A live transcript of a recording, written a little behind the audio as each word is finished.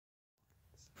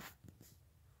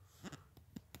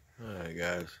Alright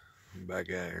guys, I'm back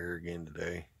out here again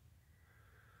today.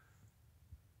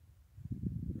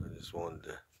 I just wanted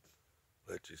to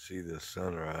let you see this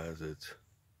sunrise. It's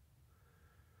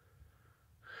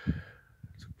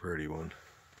a pretty one.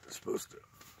 It's supposed to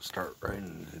start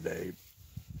raining today.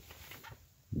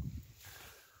 I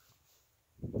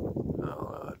don't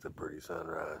know, it's a pretty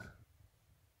sunrise.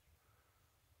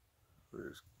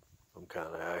 I'm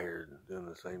kind of out here doing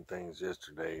the same things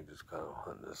yesterday, just kind of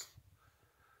hunting this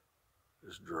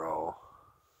draw.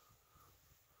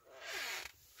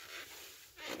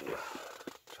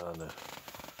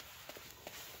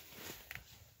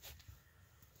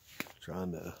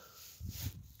 Trying to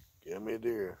get me a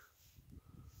deer.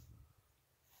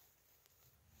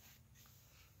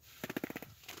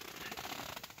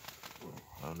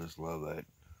 I just love that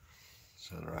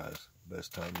sunrise.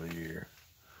 Best time of the year.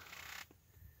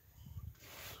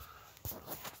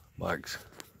 Mike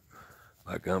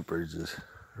Humphreys is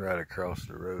right across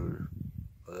the road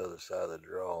on the other side of the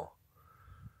draw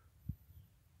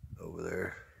over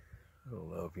there. I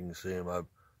don't know if you can see him. I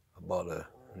bought a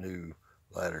new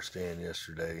ladder stand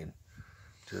yesterday, and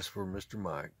just for Mr.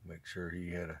 Mike, make sure he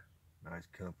had a nice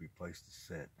comfy place to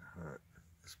sit and hunt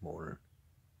this morning.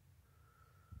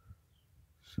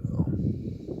 So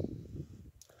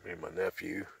me and my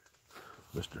nephew,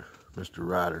 Mr.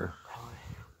 Ryder,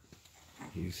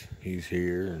 he's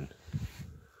here, and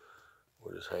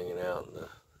we're just hanging out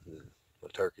in my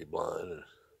turkey blind, and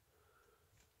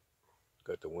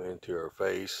got the wind to our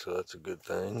face, so that's a good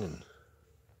thing.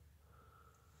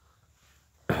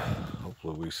 And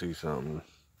hopefully we see something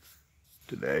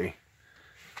today.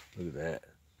 Look at that.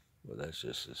 Well, that's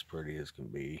just as pretty as can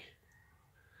be.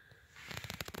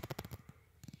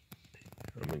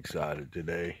 I'm excited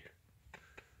today.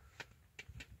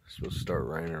 It's supposed to start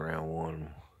raining around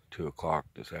 2 o'clock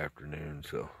this afternoon,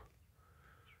 so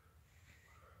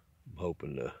I'm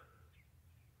hoping to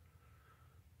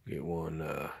get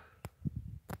one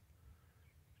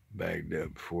bagged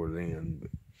up before then.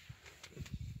 But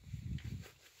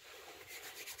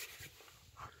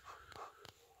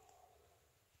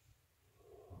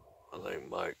I think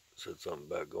Mike said something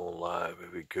about going live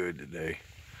if he could today.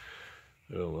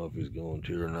 I don't know if he's going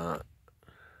to or not.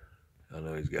 I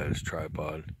know he's got his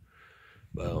tripod,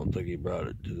 but I don't think he brought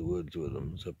it to the woods with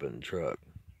him. It's up in the truck,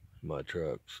 my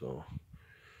truck, so.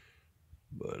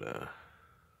 But I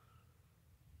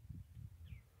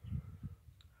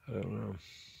don't know.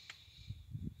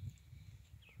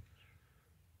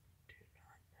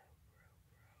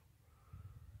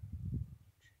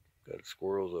 Got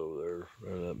squirrels over there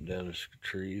running up and down the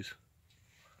trees.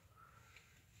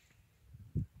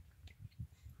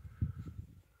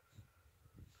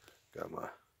 Got my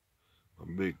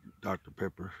big Dr.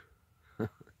 Pepper. Got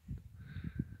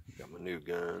my new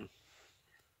gun.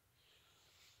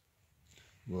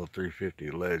 Little 350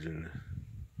 Legend.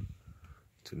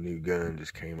 It's a new gun,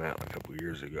 just came out a couple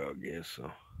years ago, I guess.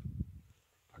 So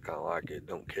I kind of like it.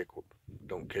 Don't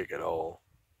kick at all,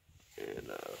 and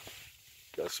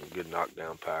got some good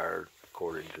knockdown power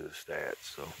according to the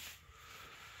stats. So it's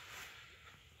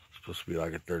supposed to be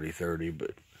like a 30-30,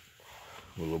 but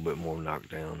a little bit more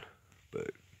knockdown.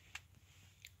 But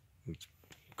it's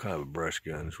kind of a brush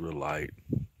gun. It's real light.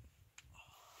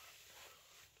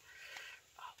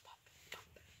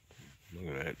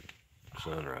 Look at that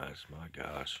sunrise. My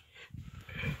gosh,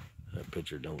 that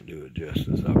picture don't do it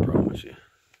justice, I promise you.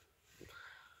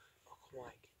 Uncle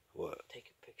Mike. What?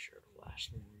 Take a picture of it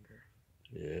last longer.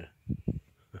 Yeah.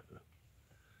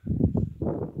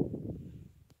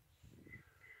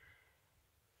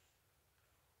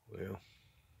 Well,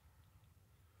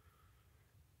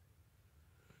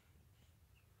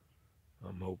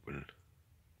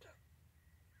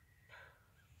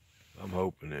 I'm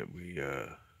hoping that we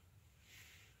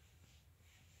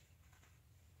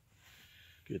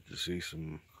get to see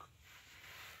some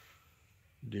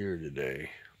deer today.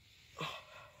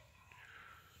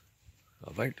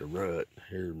 I think the rut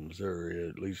here in Missouri,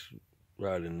 at least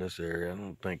right in this area, I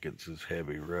don't think it's as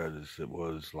heavy rut as it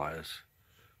was last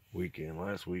weekend.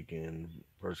 Last weekend,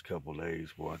 first couple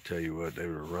days, boy, I tell you what, they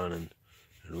were running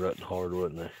and rutting hard,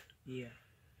 wasn't they? Yeah.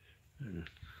 And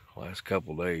last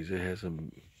couple days, it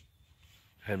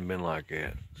hadn't been like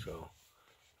that, so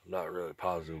I'm not really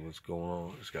positive what's going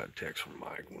on. Just got a text from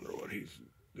Mike, wonder what he's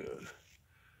doing.